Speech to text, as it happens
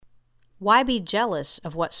Why be jealous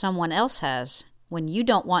of what someone else has when you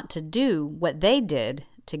don't want to do what they did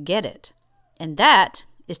to get it? And that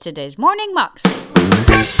is today's Morning Moxie.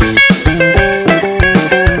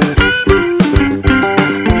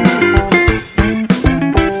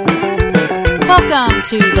 Welcome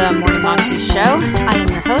to the Morning Moxie Show. I am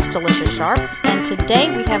your host, Alicia Sharp, and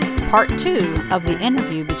today we have part 2 of the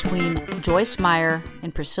interview between Joyce Meyer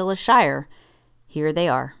and Priscilla Shirer. Here they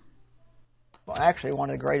are. Well, actually, one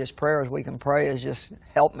of the greatest prayers we can pray is just,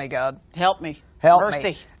 help me, God. Help me. Help Mercy.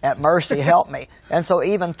 me. At mercy, help me. And so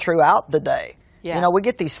even throughout the day, you know, we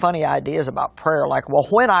get these funny ideas about prayer, like, well,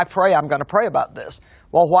 when I pray, I'm going to pray about this.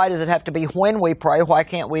 Well, why does it have to be when we pray? Why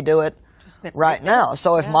can't we do it right now?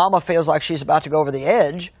 So if Mama feels like she's about to go over the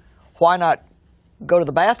edge, why not go to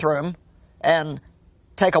the bathroom and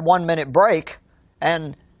take a 1-minute break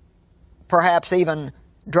and perhaps even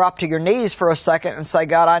drop to your knees for a second and say,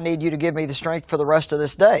 God, I need you to give me the strength for the rest of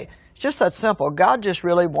this day. It's just that simple. God just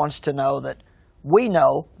really wants to know that we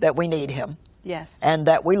need Him. Yes. And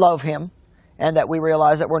that we love Him, and that we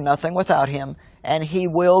realize that we're nothing without Him, and He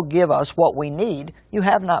will give us what we need. You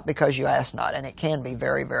have not because you ask not, and it can be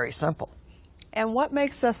very, very simple. And what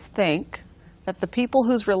makes us think that the people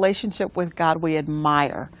whose relationship with God we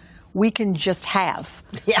admire, we can just have?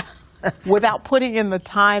 Yeah. Without putting in the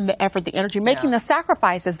time, the effort, the energy, making the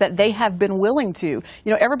sacrifices that they have been willing to. You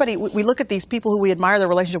know, everybody, we look at these people who we admire their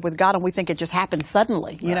relationship with God and we think it just happened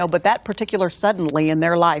suddenly, you know, but that particular suddenly in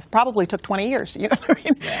their life probably took 20 years, you know what I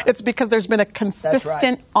mean? Yeah. It's because there's been a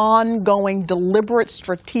consistent, ongoing, deliberate,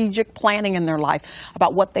 strategic planning in their life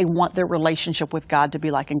about what they want their relationship with God to be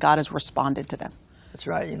like, and God has responded to them. That's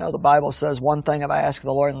right. You know, the Bible says, one thing have I asked of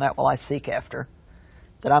the Lord, and that will I seek after,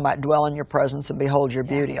 that I might dwell in your presence and behold your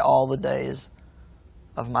beauty all the days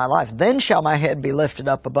of my life. Then shall my head be lifted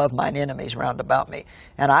up above mine enemies round about me.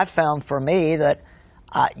 And I've found for me that,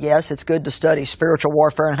 yes, it's good to study spiritual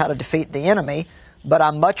warfare and how to defeat the enemy, but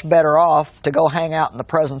I'm much better off to go hang out in the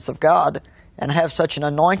presence of God and have such an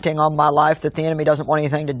anointing on my life that the enemy doesn't want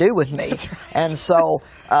anything to do with me. That's right. And so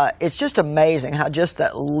it's just amazing how just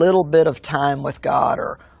that little bit of time with God,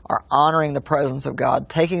 or honoring the presence of God,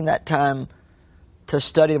 taking that time to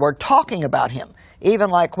study the Word, talking about Him. Even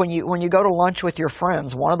like when you go to lunch with your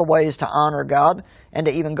friends, one of the ways to honor God and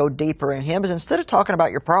to even go deeper in Him is, instead of talking about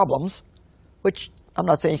your problems, which I'm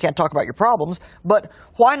not saying you can't talk about your problems, but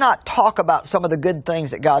why not talk about some of the good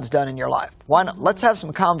things that God's done in your life? Why not? Let's have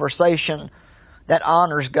some conversation that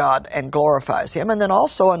honors God and glorifies Him. And then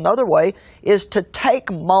also another way is to take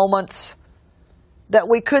moments that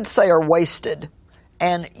we could say are wasted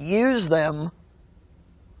and use them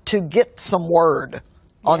to get some word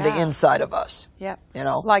on the inside of us. Yeah. You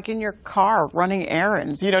know? Like in your car running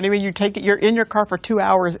errands. You know what I mean? You're in your car for 2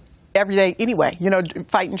 hours every day anyway, you know,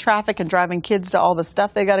 fighting traffic and driving kids to all the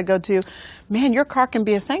stuff they got to go to. Man, your car can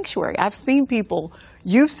be a sanctuary. You've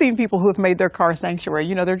seen people who have made their car a sanctuary.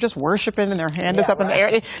 You know, they're just worshiping and their hand is up in the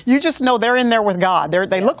air. You just know they're in there with God.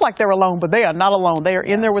 They look like they're alone, but they are not alone. They are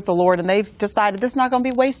in there with the Lord, and they've decided this is not going to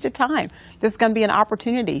be wasted time. This is going to be an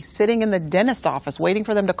opportunity, sitting in the dentist office waiting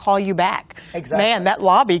for them to call you back. Exactly. Man, that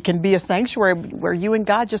lobby can be a sanctuary where you and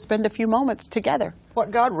God just spend a few moments together. What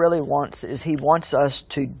God really wants is He wants us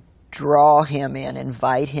to draw Him in,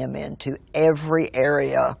 invite Him into every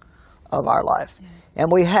area of our life. Yeah. And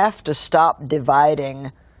we have to stop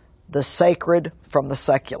dividing the sacred from the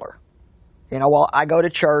secular. You know, well, I go to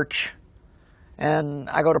church and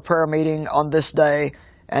I go to prayer meeting on this day,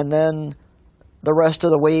 and then the rest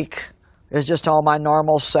of the week is just all my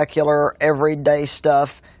normal, secular, everyday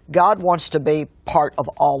stuff. God wants to be part of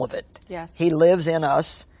all of it. Yes. He lives in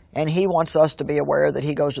us, and He wants us to be aware that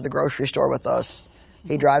He goes to the grocery store with us.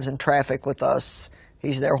 He drives in traffic with us.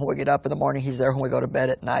 He's there when we get up in the morning. He's there when we go to bed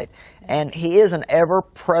at night. And He is an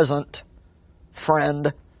ever-present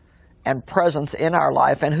friend and presence in our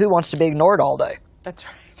life. And who wants to be ignored all day? That's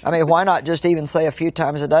right. I mean, why not just even say a few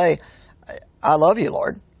times a day, I love you,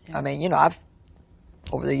 Lord. Yeah. I mean, you know, I've,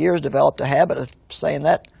 over the years, developed a habit of saying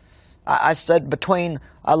that. I said between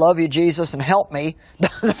I love you, Jesus, and help me.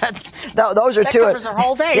 Those are that two. That covers our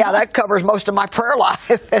whole day. Yeah, that covers most of my prayer life.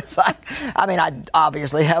 It's like, I mean, I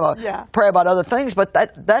obviously have a prayer about other things, but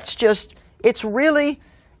that's just, it's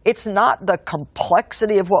not the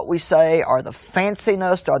complexity of what we say or the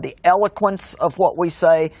fanciness or the eloquence of what we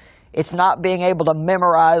say. It's not being able to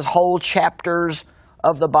memorize whole chapters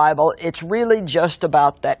of the Bible. It's really just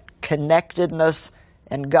about that connectedness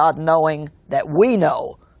and God knowing that we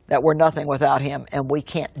know that we're nothing without Him and we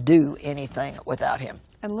can't do anything without Him.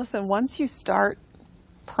 And listen, once you start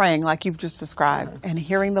praying like you've just described and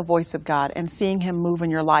hearing the voice of God and seeing Him move in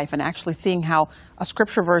your life and actually seeing how a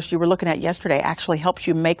scripture verse you were looking at yesterday actually helps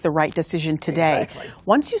you make the right decision today. Exactly.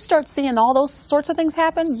 Once you start seeing all those sorts of things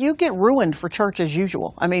happen, you get ruined for church as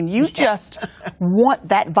usual. I mean, you just want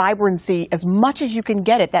that vibrancy as much as you can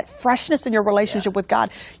get it, that freshness in your relationship with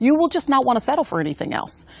God. You will just not want to settle for anything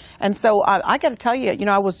else. And so I got to tell you,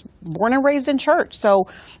 I was born and raised in church. So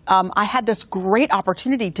I had this great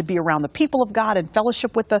opportunity to be around the people of God and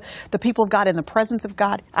fellowship with the people of God in the presence of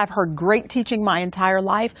God. I've heard great teaching my entire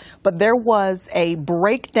life, but there was a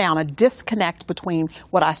breakdown, a disconnect between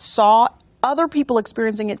what I saw other people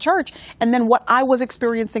experiencing at church and then what I was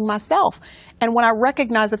experiencing myself. And when I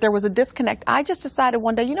recognized that there was a disconnect, I just decided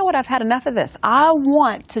one day, you know what, I've had enough of this. I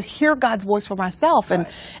want to hear God's voice for myself and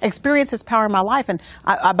experience His power in my life. And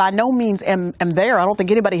I by no means am there. I don't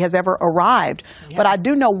think anybody has ever arrived. But I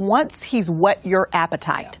do know once He's whet your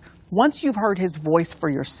appetite, once you've heard His voice for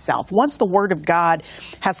yourself, once the Word of God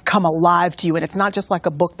has come alive to you, and it's not just like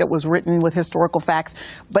a book that was written with historical facts,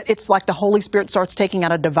 but it's like the Holy Spirit starts taking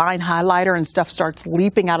out a divine highlighter and stuff starts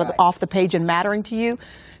leaping out of off the page and mattering to you,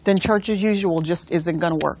 then church as usual just isn't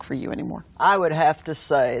going to work for you anymore. I would have to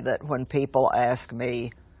say that when people ask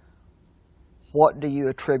me, what do you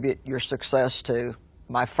attribute your success to,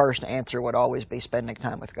 my first answer would always be spending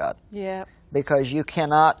time with God. Yeah. Because you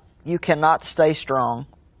cannot stay strong.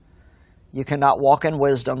 You cannot walk in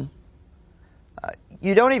wisdom.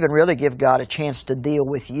 You don't even really give God a chance to deal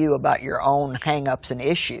with you about your own hang-ups and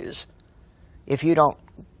issues if you don't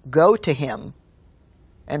go to Him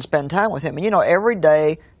and spend time with Him. And every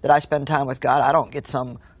day that I spend time with God, I don't get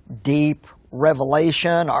some deep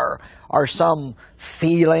revelation or some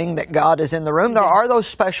feeling that God is in the room. There are those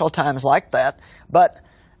special times like that, but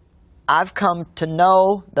I've come to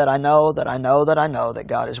know that I know that I know that I know that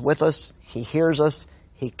God is with us. He hears us.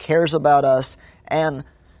 He cares about us, and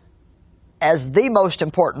as the most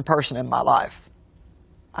important person in my life,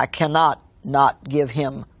 I cannot not give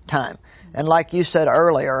Him time. And like you said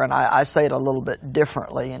earlier, and I say it a little bit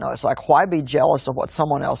differently, it's like, why be jealous of what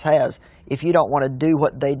someone else has if you don't want to do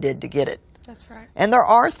what they did to get it? That's right. And there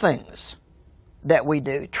are things that we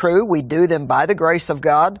do. True, we do them by the grace of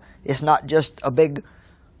God. It's not just a big,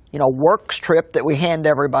 works trip that we hand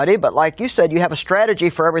everybody, but like you said, you have a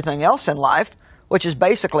strategy for everything else in life, which is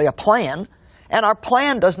basically a plan. And our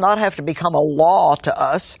plan does not have to become a law to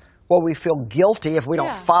us where we feel guilty if we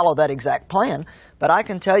don't follow that exact plan. But I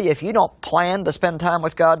can tell you, if you don't plan to spend time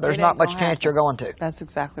with God, there's not much chance you're going to. That's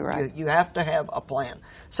exactly right. You have to have a plan.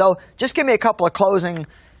 So just give me a couple of closing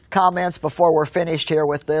comments before we're finished here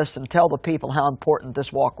with this, and tell the people how important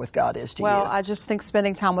this walk with God is to you. Well, I just think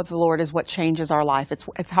spending time with the Lord is what changes our life.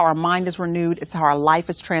 It's how our mind is renewed. It's how our life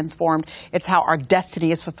is transformed. It's how our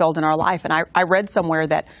destiny is fulfilled in our life. And I read somewhere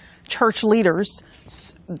that church leaders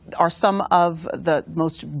are some of the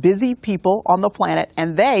most busy people on the planet,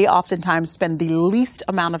 and they oftentimes spend the least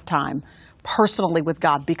amount of time personally with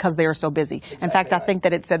God because they are so busy. Exactly. In fact, I think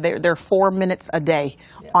that it said there are 4 minutes a day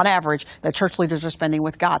on average that church leaders are spending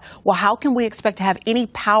with God. Well, how can we expect to have any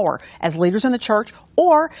power as leaders in the church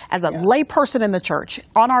or as a lay person in the church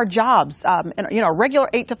on our jobs, regular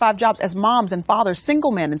 8 to 5 jobs as moms and fathers,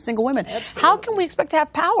 single men and single women? Absolutely. How can we expect to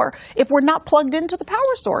have power if we're not plugged into the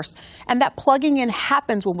power source? And that plugging in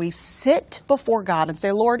happens when we sit before God and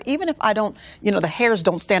say, Lord, even if I don't, the hairs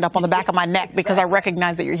don't stand up on the back of my neck because I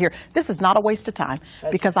recognize that you're here, this is not a waste of time.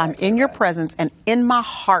 That's because exactly I'm in your presence, and in my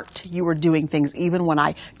heart you are doing things even when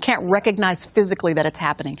I can't recognize physically that it's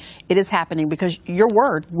happening. It is happening because your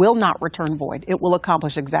word will not return void. It will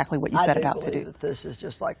accomplish exactly what you set it out to do. That this is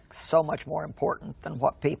just like so much more important than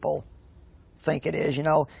what people think it is.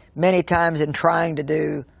 Many times in trying to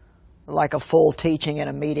do like a full teaching in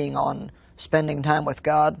a meeting on spending time with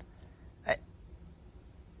God,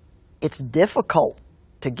 it's difficult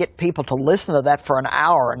to get people to listen to that for an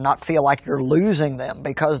hour and not feel like you're losing them,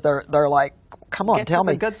 because they're like, come on, tell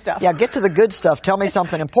me. Get to the good stuff. Yeah, get to the good stuff. Tell me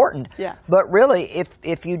something important. Yeah. But really,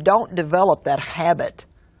 if you don't develop that habit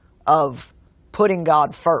of putting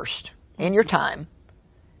God first in your time,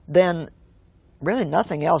 then really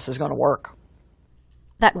nothing else is going to work.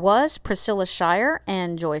 That was Priscilla Shirer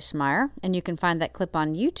and Joyce Meyer, and you can find that clip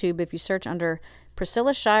on YouTube if you search under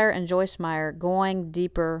Priscilla Shirer and Joyce Meyer, Going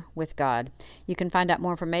Deeper with God. You can find out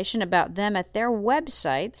more information about them at their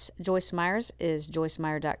websites. Joyce Meyer's is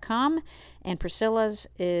joycemeyer.com, and Priscilla's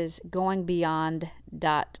is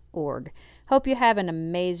goingbeyond.org. Hope you have an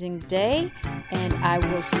amazing day, and I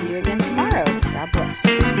will see you again tomorrow. God bless.